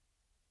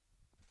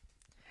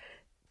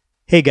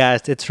Hey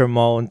guys, it's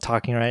Ramon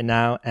talking right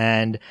now,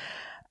 and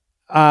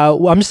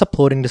I'm just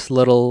uploading this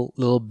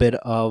little bit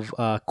of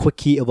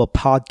quickie of a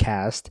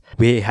podcast.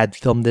 We had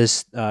filmed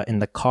this in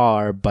the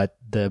car, but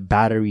the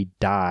battery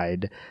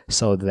died,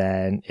 so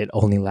then it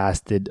only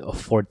lasted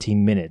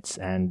 14 minutes,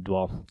 and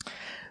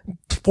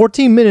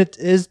 14 minutes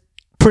is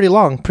pretty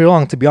long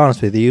to be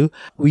honest with you.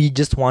 We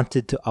just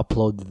wanted to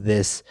upload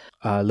this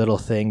little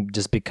thing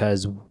just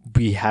because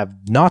we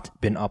have not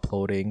been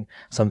uploading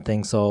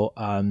something, so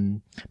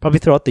probably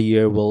throughout the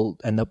year we'll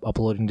end up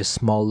uploading this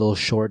small little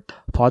short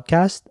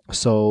podcast.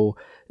 So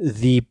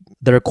the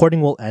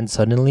recording will end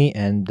suddenly,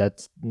 and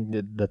that's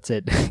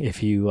it.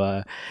 If you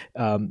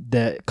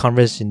the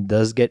conversation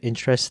does get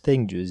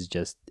interesting,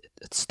 just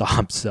it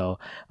stops. So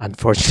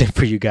unfortunately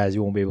for you guys,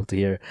 you won't be able to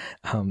hear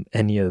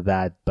any of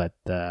that, but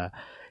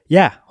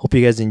yeah, hope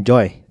you guys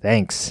enjoy.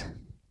 Thanks.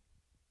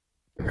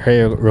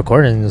 Hey,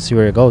 recording. Let's see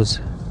where it goes.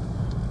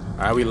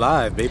 All right, we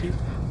live, baby.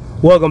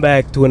 Welcome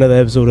back to another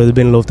episode of the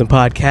Ben Lofton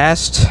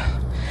Podcast.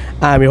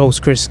 I'm your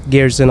host, Chris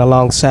Garrison.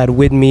 Alongside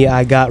with me,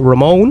 I got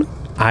Ramon.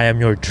 I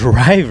am your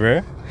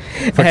driver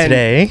for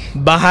today.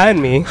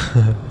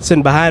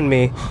 Sitting behind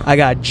me, I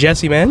got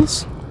Jesse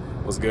Menz.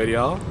 What's good,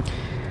 y'all?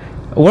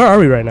 Where are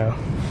we right now?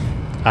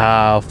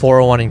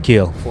 401 in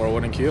Kiel.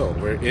 401 in Kiel.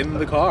 We're in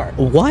the car.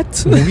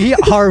 What? We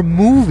are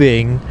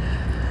moving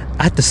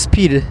at the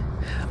speed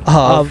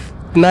of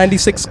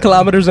 96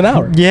 kilometers an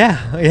hour.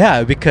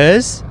 Yeah,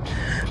 because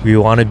we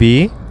want to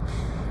be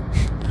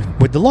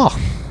with the law.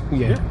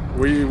 Yeah.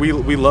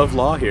 We love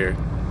law here.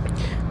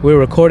 We're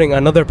recording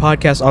another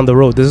podcast on the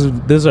road. This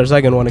is our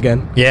second one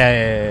again.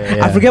 Yeah.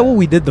 I forget what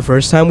we did the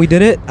first time we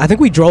did it. I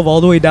think we drove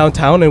all the way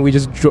downtown and we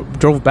just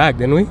drove back,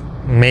 didn't we?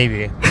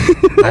 Maybe.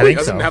 I think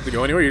doesn't have to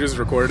go anywhere. You just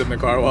recorded in the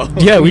car while.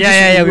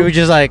 We were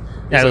just like,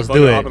 let's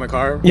do it. Hop in the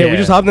car. Yeah, we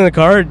just hopped in the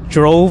car,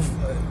 drove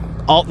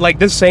all like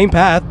this same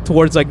path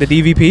towards like the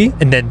DVP,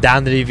 and then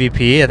down the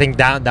DVP. I think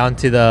down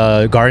to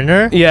the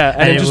Gardner. Yeah,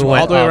 and then just we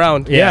all the way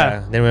around.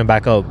 Yeah, then we went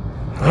back up.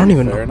 I don't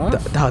even know.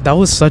 That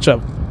was such a.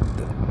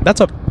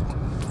 That's a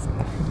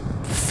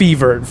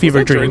fever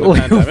dream.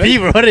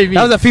 Fever? What do you mean?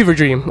 That was a fever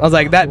dream. I was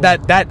like,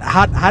 that.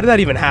 How did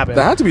that even happen?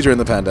 That had to be during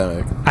the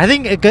pandemic. I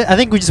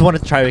think we just wanted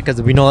to try it because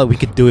we know that we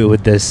could do it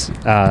with this.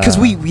 Because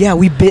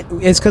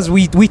it's because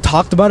we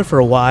talked about it for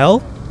a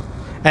while,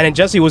 and then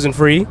Jesse wasn't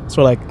free,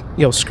 so we're like,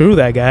 yo, screw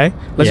that guy.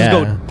 Let's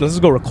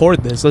just go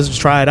record this. Let's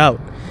just try it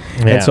out.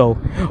 Yeah. And so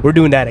we're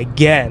doing that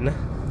again.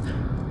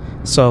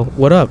 So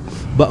what up?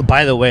 But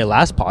by the way,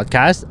 last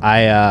podcast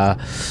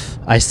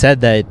I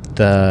said that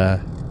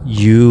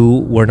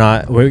you were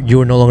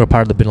no longer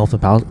part of the Ben Lofton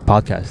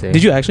podcast. Eh?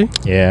 Did you actually?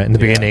 Yeah, in the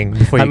beginning.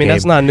 Before you came.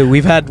 That's not new.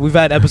 We've had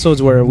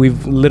episodes where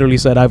we've literally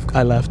said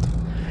I left.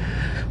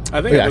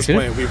 I think at this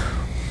point we've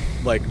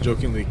like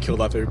jokingly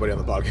killed off everybody on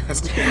the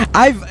podcast.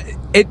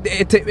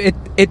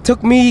 It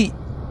took me.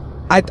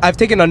 I've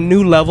taken a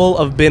new level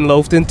of Ben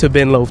Lofton to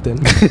Ben Lofton.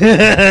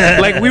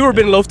 Like we were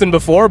Ben Lofton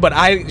before,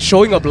 but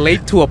showing up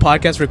late to a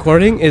podcast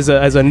recording is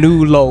a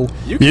new low.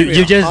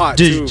 You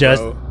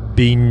just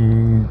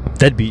being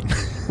deadbeat.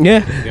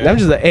 Yeah. I'm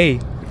just like, hey,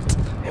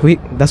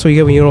 that's what you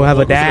get when you don't have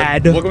a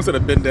dad. Welcome to the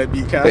Ben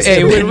Deadbeat cast.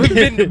 Hey,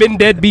 we've been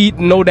deadbeat,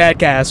 no dad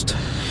cast.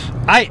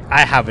 I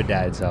have a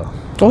dad, so.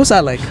 What's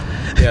that like?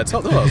 Yeah,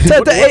 tell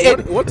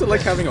us. What's it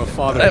like having a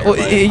father?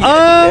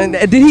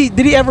 Did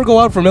he ever go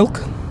out for milk?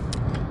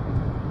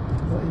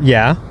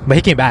 Yeah, but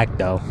he came back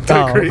though.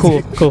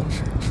 Oh, cool.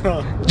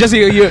 Jesse,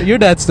 your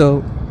dad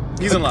still.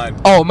 He's in line.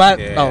 Oh man.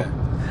 Yeah.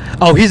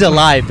 Oh, he's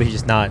alive, but he's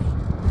just not.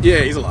 Yeah,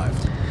 he's alive.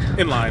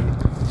 In line,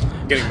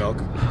 getting milk.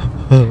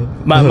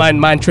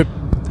 Mine tripped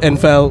and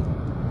fell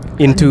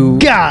into.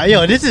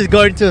 God, this is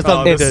going to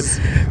something.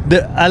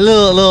 A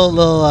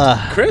little.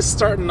 Chris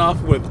starting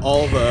off with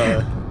all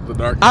the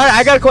dark. All right,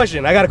 I got a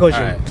question.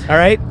 All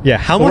right. Yeah,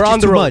 how much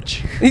is too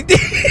much?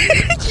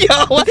 Yo,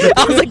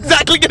 I was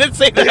exactly gonna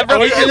say that, bro.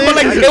 But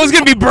like, it was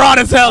gonna be broad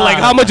as hell. Like,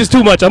 how much is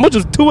too much? How much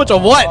is too much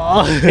of what?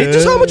 It's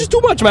just how much is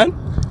too much, man.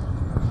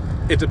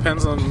 It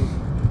depends on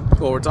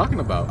what we're talking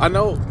about. I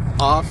know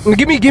off.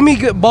 Give me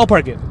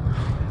ballpark it.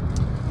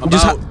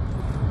 About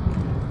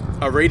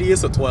a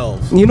radius of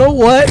 12. You know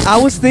what? I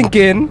was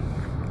thinking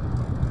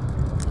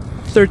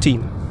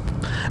 13.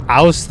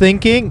 I was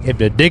thinking if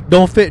the dick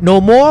don't fit no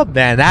more,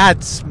 then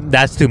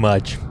that's too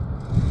much.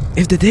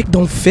 If the dick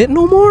don't fit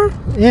no more?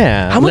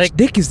 Yeah. How much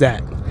dick is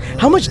that?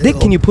 How much dick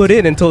can you put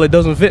in until it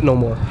doesn't fit no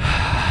more?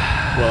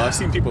 Well, I've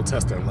seen people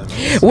test their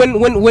limits.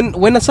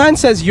 When a sign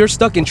says you're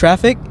stuck in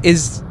traffic,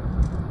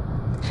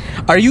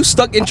 are you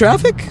stuck in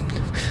traffic?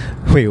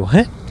 Wait,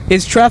 what?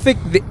 Is traffic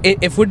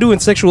if we're doing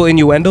sexual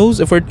innuendos,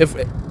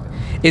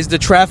 is the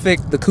traffic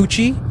the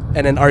coochie,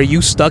 and then are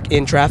you stuck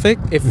in traffic?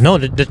 No,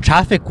 the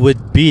traffic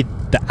would be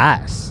the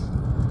ass.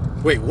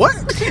 Wait, what?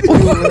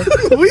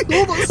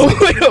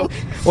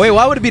 Wait,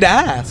 why would it be the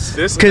ass?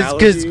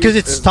 Because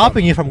it's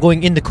stopping you from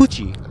going in the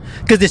coochie.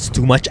 Because it's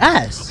too much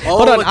ass.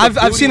 Hold on,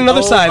 I've seen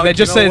another sign that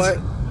just says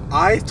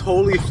I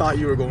totally thought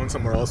you were going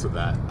somewhere else with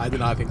that. I did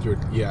not think you were.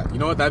 Yeah, you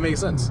know what? That makes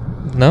sense.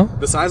 No.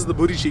 The size of the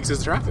booty cheeks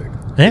is traffic.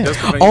 Yeah. It does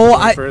prevent you from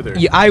going further.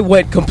 I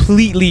went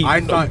completely. I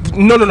thought.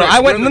 No. I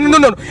went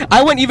no.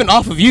 I went even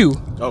off of you.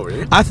 Oh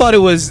really? I thought it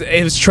was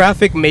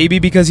traffic, maybe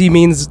because he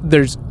means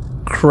there's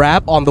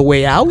crap on the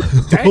way out.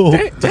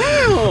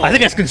 Damn. I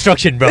think that's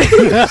construction, bro. wait.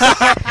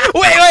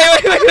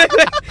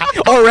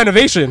 Or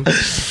renovation. No,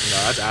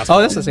 that's asphalt.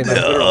 Oh, that's the same thing.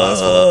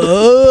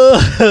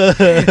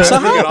 So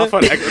how? Get off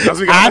on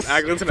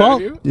Eglinton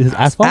Avenue? Is it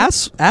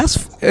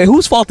asphalt?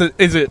 Whose fault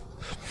is it?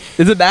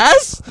 Is it the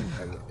ass?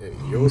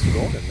 You was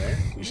going in there.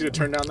 You should have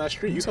turned down that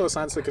street. You saw the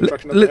signs of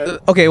construction up ahead.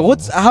 Okay,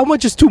 how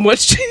much is too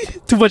much?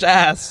 Too much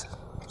ass.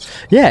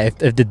 Yeah, if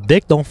the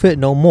dick don't fit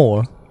no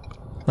more,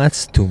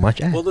 that's too much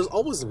ass. Well, there's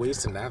always ways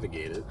to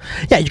navigate it.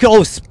 Yeah, you can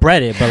always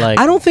spread it, but like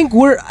I don't think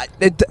we're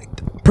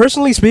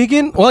personally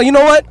speaking. Well, you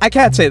know what? I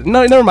can't say it.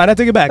 No, never mind. I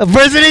take it back.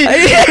 personally.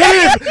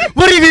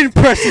 What do you mean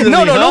personally?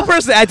 No,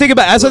 personally. I take it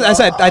back. As I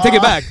said, I take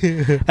it back.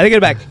 I take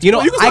it back. You know,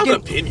 Well, you can I have can.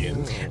 an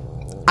opinion.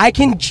 I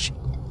can.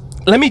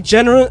 Let me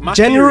My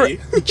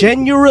theory.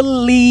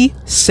 generally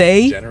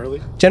say.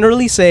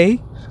 Generally say.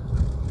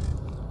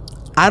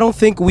 I don't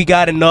think we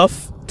got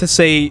enough to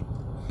say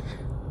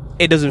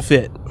it doesn't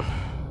fit.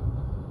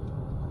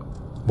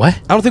 What?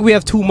 I don't think we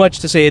have too much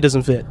to say it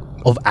doesn't fit.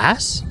 Of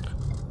ass?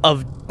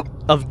 Of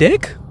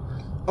dick?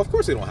 Of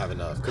course, they don't have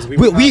enough because We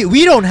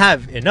don't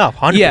have enough.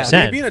 100%.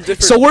 Yeah. We'd be in a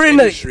different So we're in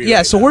a industry yeah.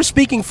 right So now. we're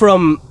speaking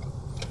from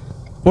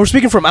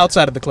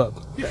outside of the club.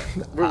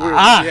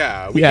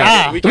 Yeah, we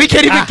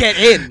can't even get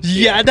in.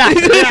 Yeah, that's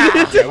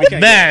we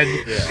can't man.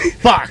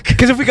 Fuck.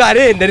 Because if we got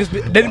in, then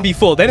it'd be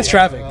full. Then it's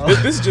traffic.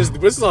 This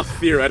is all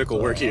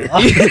theoretical work here.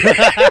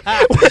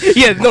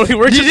 Yeah, no,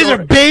 we're These just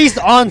are based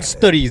on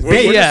studies.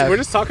 We're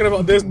just talking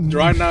about this,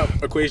 drawing out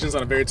equations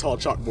on a very tall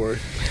chalkboard.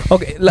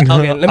 okay. Let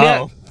me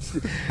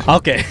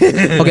Okay.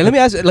 okay. Let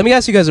me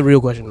ask you guys a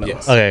real question. Though.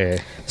 Yes.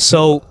 Okay.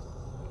 So,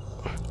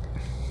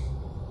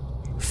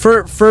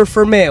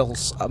 for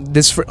males,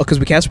 because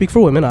we can't speak for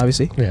women,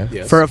 obviously. Yeah.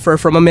 Yes.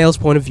 From a male's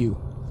point of view,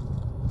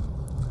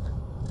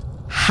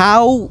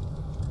 how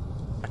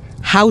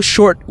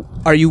short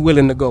are you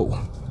willing to go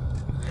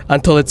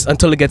until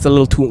it gets a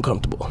little too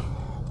uncomfortable?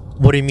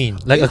 What do you mean?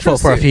 Like for a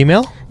Interesting.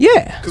 female?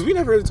 Yeah, Because we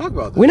never really talk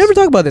about this. we never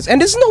talk about this,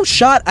 and this is no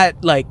shot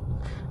at like,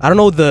 I don't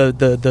know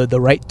the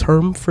right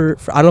term for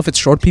I don't know if it's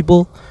short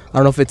people. I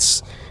don't know if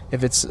it's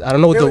I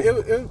don't know what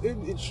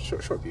It's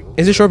short people.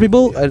 is it short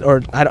people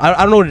or I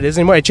don't know what it is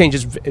anymore. It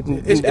changes.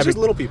 It's just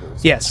little people.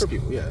 Yes. Short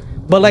people. Yeah.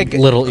 But like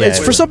Little, yeah, it's,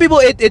 yeah. for some people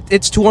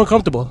it's too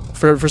uncomfortable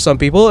for some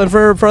people, and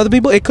for other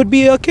people it could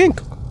be a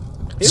kink.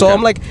 So Yeah.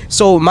 I'm like,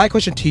 so my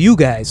question to you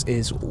guys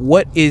is,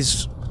 what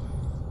is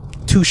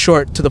too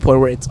short to the point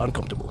where it's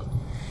uncomfortable?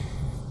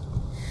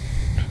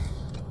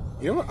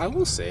 You know what? I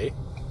will say,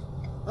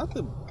 not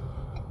the,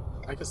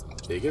 I guess,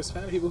 biggest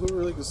fan of people who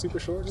are like super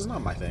short. It's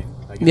not my thing.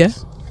 I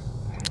guess.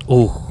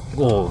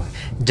 Oh,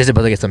 just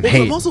about to get some Well,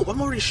 hate.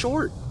 I'm already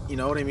short. You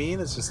know what I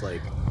mean? It's just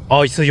like,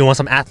 Oh, so you want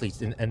some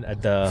athletes in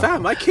at the?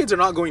 fam, my kids are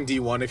not going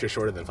D1 if you're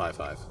shorter than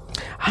 5'5".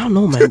 I don't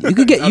know, man. You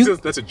could get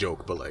That's a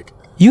joke, but like,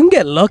 you can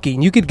get lucky,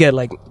 and you could get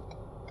like,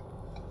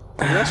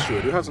 I mean, that's true.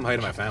 I do have some height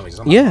in my family.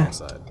 Just on Yeah. my mom's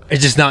side.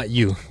 It's just not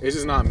you. It's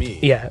just not me.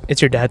 yeah,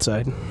 it's your dad's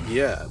side.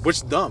 Yeah, which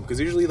is dumb because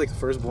usually like the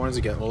firstborns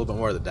you get a little bit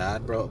more of the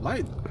dad, bro.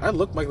 I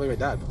look like my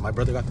dad, but my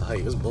brother got the height.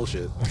 It was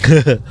bullshit.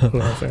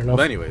 No, fair enough.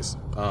 But anyways,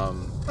 I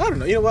don't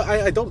know. You know what?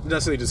 I don't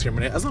necessarily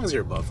discriminate as long as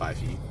you're above 5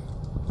 feet.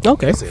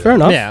 Okay, say fair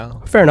that. enough. Yeah.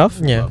 Fair enough.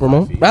 Yeah.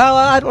 Ramon. Well,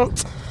 I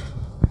don't.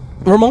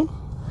 Ramon.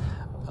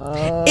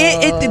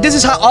 This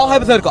is all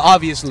hypothetical,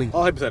 obviously.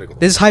 All hypothetical.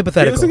 This is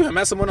hypothetical. Realistically, if I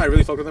met someone I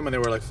really fucked with them and they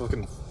were like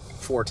fucking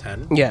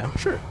 4'10". Yeah.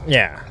 Sure.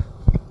 Yeah.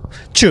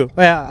 True.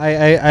 Yeah,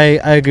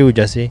 I agree with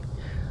Jesse.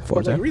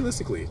 But like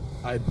realistically,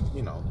 I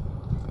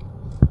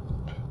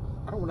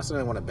don't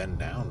necessarily want to bend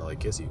down to like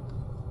kiss you.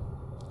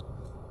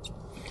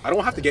 I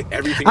don't have to get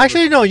everything.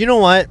 Actually, no. You know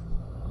what?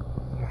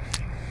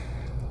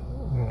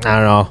 I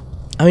don't know.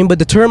 I mean, but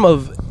the term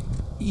of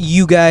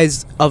you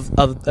guys of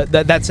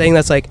that saying,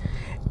 that's like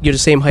you're the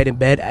same height in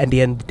bed at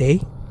the end of the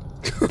day.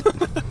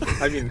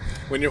 I mean,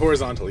 when you're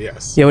horizontal,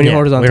 yes. Yeah, when you're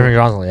horizontal. When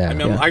you're horizontal, yeah. I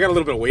mean, Yeah. I got a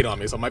little bit of weight on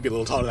me, so I might be a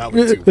little taller that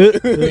way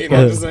too. You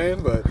know what I'm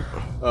saying? But,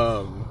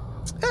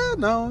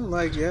 no,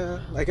 like, yeah,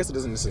 I guess it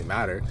doesn't necessarily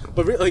matter.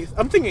 But like,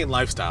 I'm thinking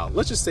lifestyle.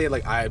 Let's just say,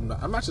 like, I'm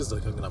not just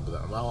like hooking up with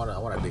them. I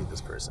want to date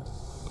this person.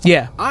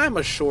 Yeah. I'm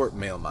a short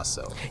male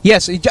myself.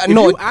 Yes. If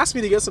No. you ask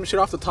me to get some shit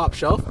off the top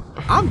shelf,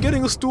 I'm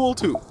getting a stool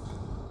too.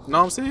 Know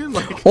what I'm saying?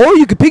 Like, Or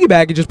you could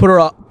piggyback and just put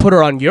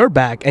her on your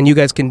back, and you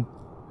guys can.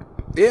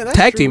 yeah, that's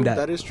Tag true. team that.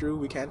 That is true.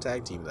 We can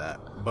tag team that.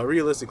 But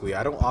realistically,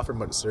 I don't offer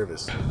much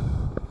service.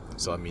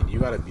 So I mean, you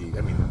gotta be.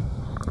 I mean,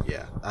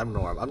 yeah, I'm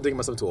digging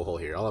myself into a hole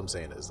here. All I'm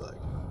saying is like,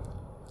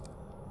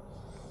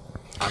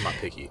 I'm not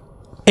picky.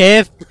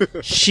 If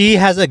she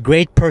has a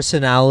great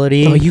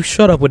personality, Oh, you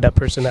shut up with that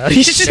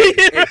personality.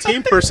 A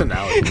team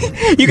personality.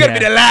 You gotta be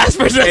the last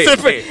person.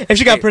 Hey, if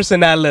she got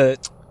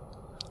personality.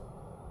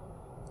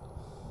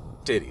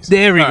 Titties.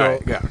 There we All go.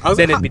 right, yeah. I was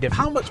Then like, it'd be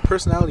different. How much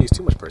personality is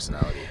too much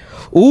personality?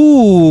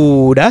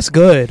 Ooh, that's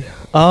good.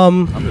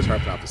 I'm just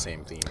harping out the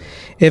same theme.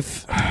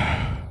 If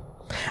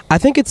I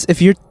think it's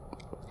if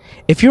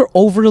you're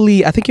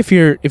overly, I think if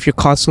you're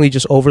constantly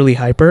just overly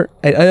hyper,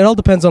 it all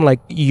depends on like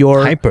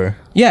your Hyper.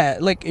 Yeah,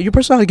 like your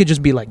personality could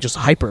just be like just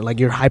hyper, like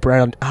you're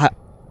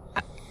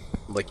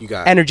Like you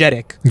got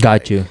energetic.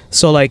 Got you.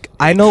 So like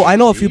I know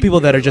a few people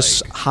that are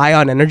just high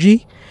on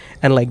energy,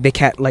 and like they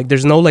can't, like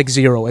there's no like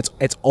zero. It's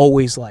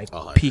always like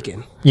 100.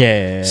 peaking.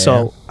 Yeah.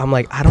 So I'm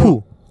like, I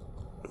don't.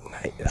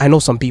 I know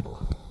some people.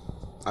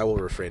 I will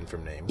refrain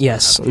from names.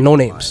 Yes, I have no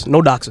people in names, mind.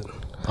 no doxing.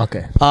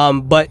 Okay.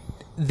 But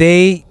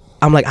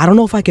I'm like, I don't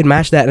know if I can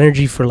match that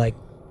energy for like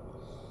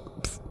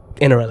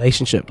in a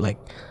relationship, like,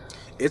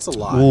 It's a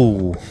lot.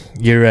 Ooh,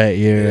 you're right. It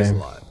You're is a right.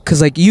 lot.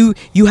 cause like you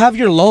have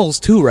your lulls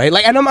too, right?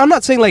 Like, and I'm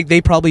not saying like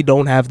they probably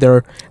don't have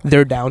their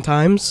down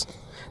times,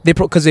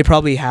 cause they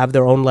probably have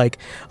their own like,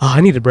 oh,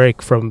 I need a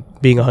break from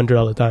being 100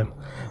 all the time,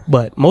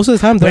 but most of the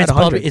time But they're it's at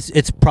 100. probably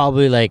it's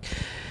probably like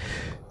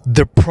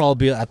they're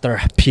probably at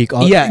their peak.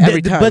 Yeah,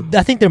 every time. But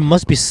I think there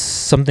must be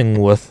something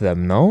with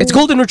them. No. It's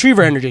golden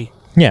retriever energy.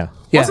 Yeah.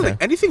 Yeah, Also,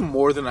 like, anything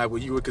more than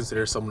you would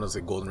consider someone as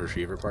a golden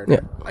retriever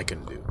partner, I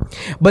can do.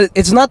 but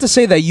it's not to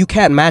say that you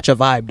can't match a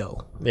vibe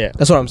though. Yeah.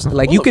 That's what I'm saying.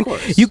 Like Well, you of can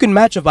course.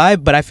 match a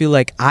vibe, but I feel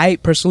like I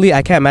personally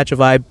I can't match a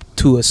vibe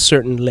to a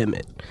certain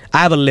limit. I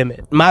have a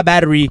limit. My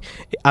battery,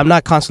 I'm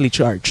not constantly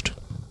charged.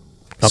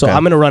 So Okay.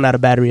 I'm gonna run out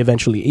of battery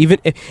eventually. Even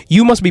if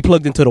you must be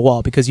plugged into the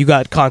wall because you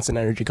got constant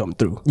energy coming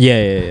through.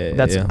 Yeah.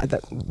 That's yeah.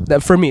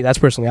 that for me. That's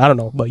personally. I don't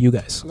know about you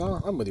guys.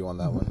 No, I'm with you on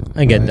that one.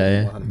 I get that,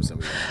 yeah. 100% with you on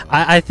that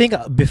one. I think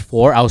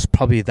before I was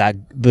probably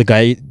the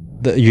guy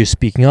that you're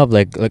speaking of,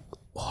 like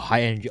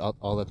high energy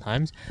all the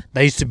times.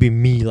 That used to be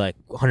me, like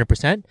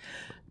 100%.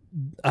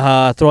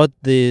 Throughout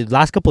the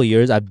last couple of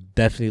years, I've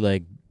definitely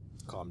like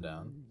Calm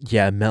down.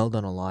 mellowed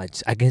down a lot.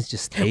 Just, I guess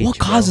just age. What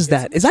bro. causes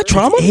that? Is that It's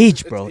trauma?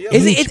 age, bro? It's-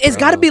 Is age, it? It's bro.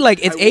 got to be like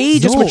it's I will-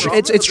 age. It's No, mature.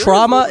 It's there is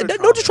trauma. no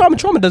No, just trauma.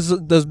 Trauma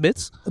does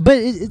bits. But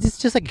it's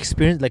just like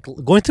experience, like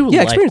going through Yeah,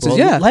 life, experiences, bro.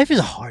 yeah. Life is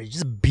hard. It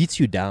just beats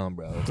you down,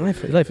 bro.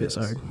 Life is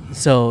hard.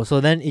 So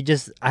then it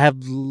just, I have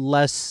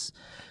less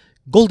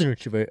golden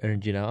retriever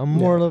energy now. I'm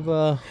more of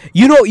a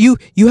You know, you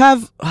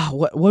have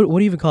what do you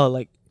even call it?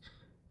 Like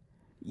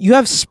you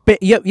have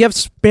you have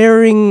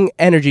sparing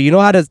energy. You know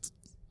how to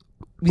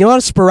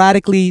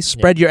sporadically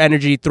spread your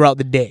energy throughout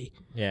the day.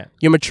 yeah.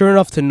 You're mature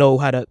enough to know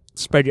how to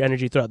spread your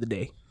energy throughout the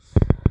day.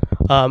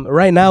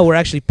 Right now we're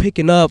actually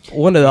picking up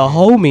one of the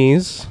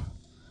homies.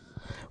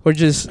 We're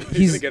just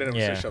He's gonna get in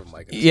yeah. and shove a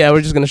mic in his yeah,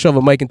 we're just gonna shove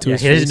a mic into Yeah,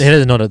 his he face.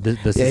 doesn't know that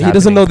this Yeah, is he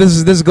doesn't know this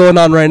is going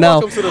on right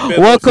now. Welcome to the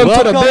Ben Welcome Lofton.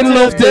 to the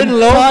Ben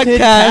Lofton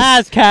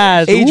podcast.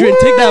 Cast. Adrian,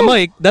 take that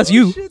mic. That's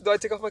you. Shit, do I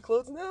take off my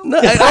clothes now?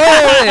 No,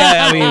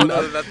 yeah, I mean,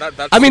 No,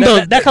 that's I mean,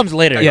 That comes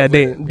later. yeah,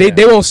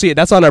 they won't see it.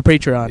 That's on our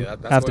Patreon yeah,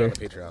 that's after. going on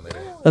the Patreon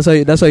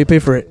later. That's how you pay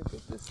for it.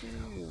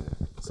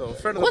 So, a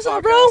friend of What's the up,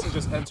 podcast bro? who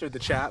just entered the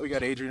chat. We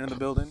got Adrian in the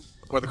building.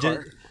 Or the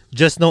car.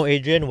 Just know,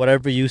 Adrian,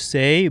 whatever you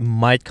say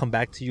might come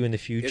back to you in the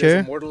It is future,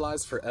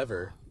 immortalized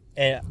forever.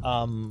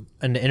 on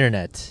the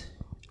internet,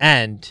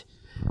 and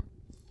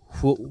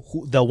who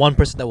the one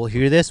person that will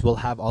hear this will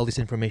have all this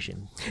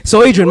information.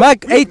 So Adrian,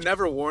 We've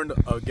never warned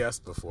a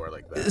guest before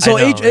like that. so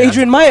I know,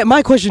 Adrian,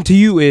 my question to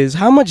you is,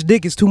 how much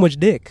dick is too much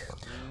dick?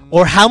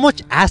 Or how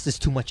much ass is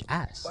too much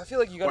ass? I feel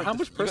like you got Or how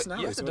much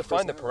personality You have is to too much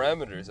define the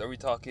personality? parameters. Are we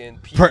talking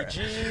Per-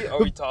 PG? Are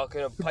we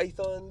talking a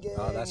Python game?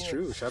 Oh, that's You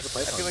know, true. Shout out to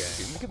I Python feel like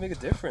gang. you can make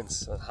a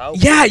difference on how.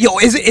 Yeah, yo,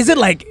 is it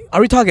like? Are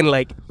we talking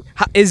like?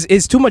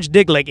 Is too much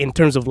dick like in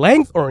terms of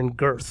length or in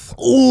girth?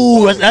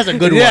 Ooh, that's a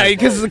good Yeah, one.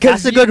 because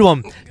That's a good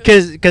one.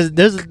 Because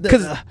there's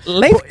because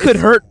length could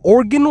hurt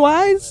organ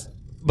wise.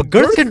 but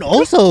girth can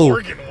also.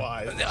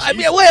 Organ-wise. I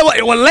mean,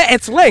 wait, well,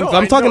 it's length. No,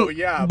 I'm I talking, know,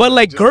 yeah, but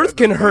like just girth the-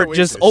 can the hurt way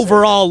just they're saying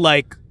overall,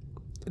 like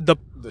the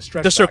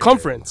stretch the factor.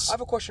 circumference. I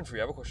have a question for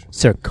you.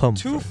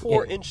 Circumference. Two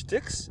 4-inch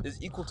dicks is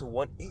equal to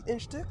one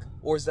 8-inch dick,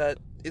 or is the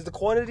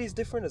quantities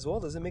different as well?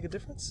 Does it make a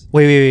difference?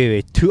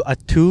 Wait. Two.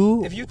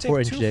 If you take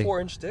 4-inch two dick.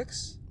 4-inch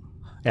dicks,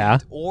 Yeah.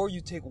 or you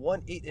take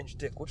one 8-inch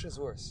dick, which is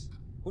worse?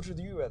 Which would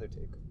you rather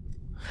take?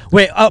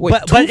 Wait. Wait,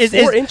 but two is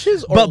 4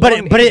 inches or but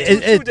one but inch?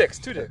 it,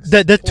 Two dicks.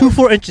 the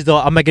 2-4 inches though.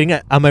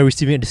 Am I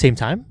receiving it at the same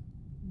time?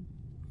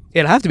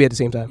 It'd have to be at the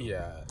same time.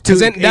 Yeah. Because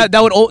then Two-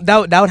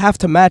 that would have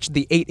to match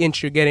the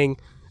 8-inch you're getting,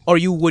 or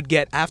you would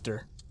get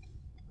after,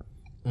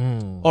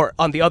 or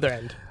on the other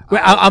end. Wait,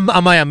 am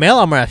I a male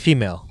or am I a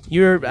female?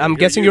 I'm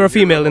guessing you're a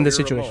female in this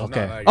situation.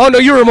 Okay. Oh no,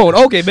 you're Ramon.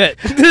 Okay, bet.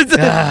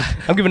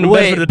 I'm giving the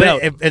benefit of the doubt.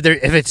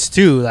 If it's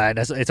two, like,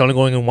 it's only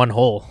going in one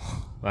hole,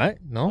 right?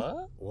 No. Huh?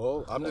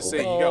 Well, I'm just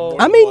saying you got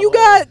more. I than mean, one you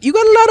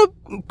hole. got a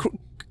lot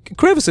of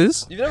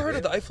crevices. You've never heard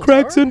of the Eiffel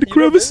Cracks Tower? and You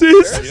never been to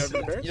crevices.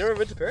 Paris? You never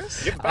been to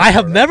Paris? I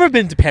have never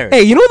been to Paris.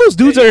 Hey, you know those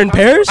dudes are in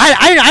Paris?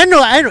 I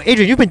know.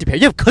 Adrian, you've been to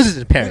Paris. You have cousins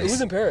in Paris.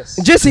 Who's in Paris?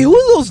 Jesse, who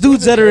are those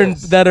dudes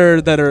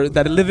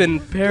that live in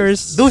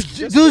Paris? Those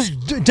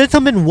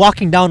gentlemen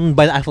walking down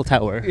by the Eiffel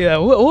Tower. Yeah,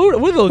 what are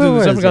those Where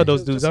dudes? I is forgot it?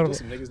 those dudes. I don't know.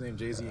 Some niggas named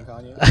Jay-Z and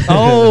Kanye.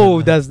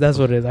 Oh, that's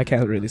what it is. I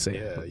can't really say.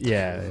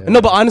 Yeah. Yeah.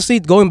 No, but honestly,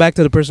 going back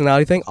to the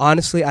personality thing,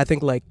 honestly, I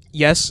think like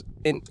yes,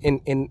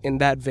 in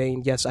that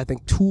vein, yes, I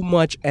think too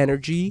much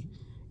energy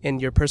in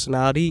your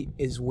personality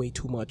is way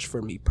too much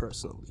for me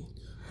personally.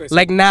 Okay, so,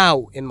 Like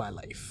now in my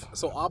life.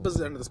 so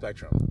opposite end of the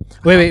spectrum.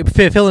 Wait,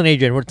 Phil and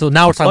Adrian. So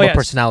now we're talking Oh, about yes.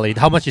 personality.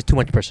 How much is too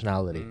much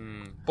personality?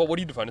 But what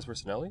do you define as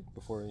personality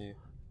before you?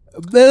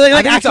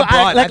 Like think it's a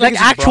broad- I think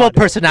it's a actual broad.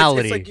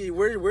 personality. It's like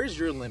where's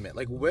your limit?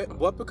 Like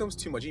what becomes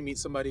too much? You meet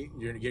somebody,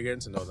 you're getting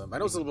to know them. I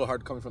know it's a little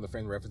hard coming from the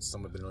frame reference to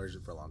someone who's been in a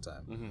relationship for a long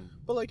time.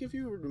 But like if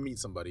you were to meet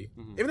somebody,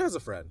 even as a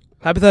friend,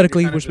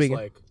 Hypothetically, you're kinda we're just speaking.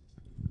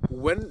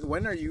 like,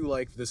 when are you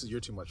like you're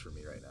too much for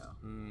me right now?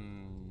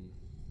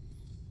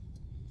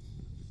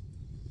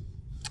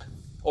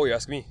 Oh, you're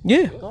asking me?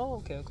 Yeah. Oh,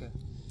 okay.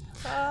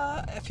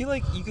 I feel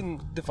like you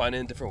can define it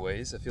in different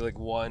ways. I feel like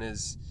one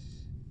is,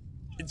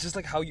 it's just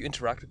like how you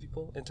interact with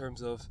people in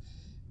terms of,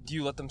 do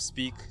you let them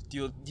speak?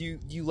 Do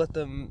you let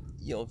them,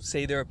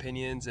 say their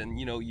opinions and,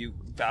 you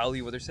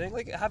value what they're saying?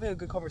 Like having a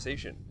good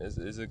conversation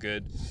is a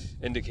good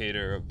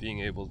indicator of being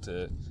able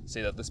to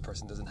say that this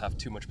person doesn't have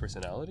too much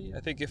personality. I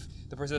think if the person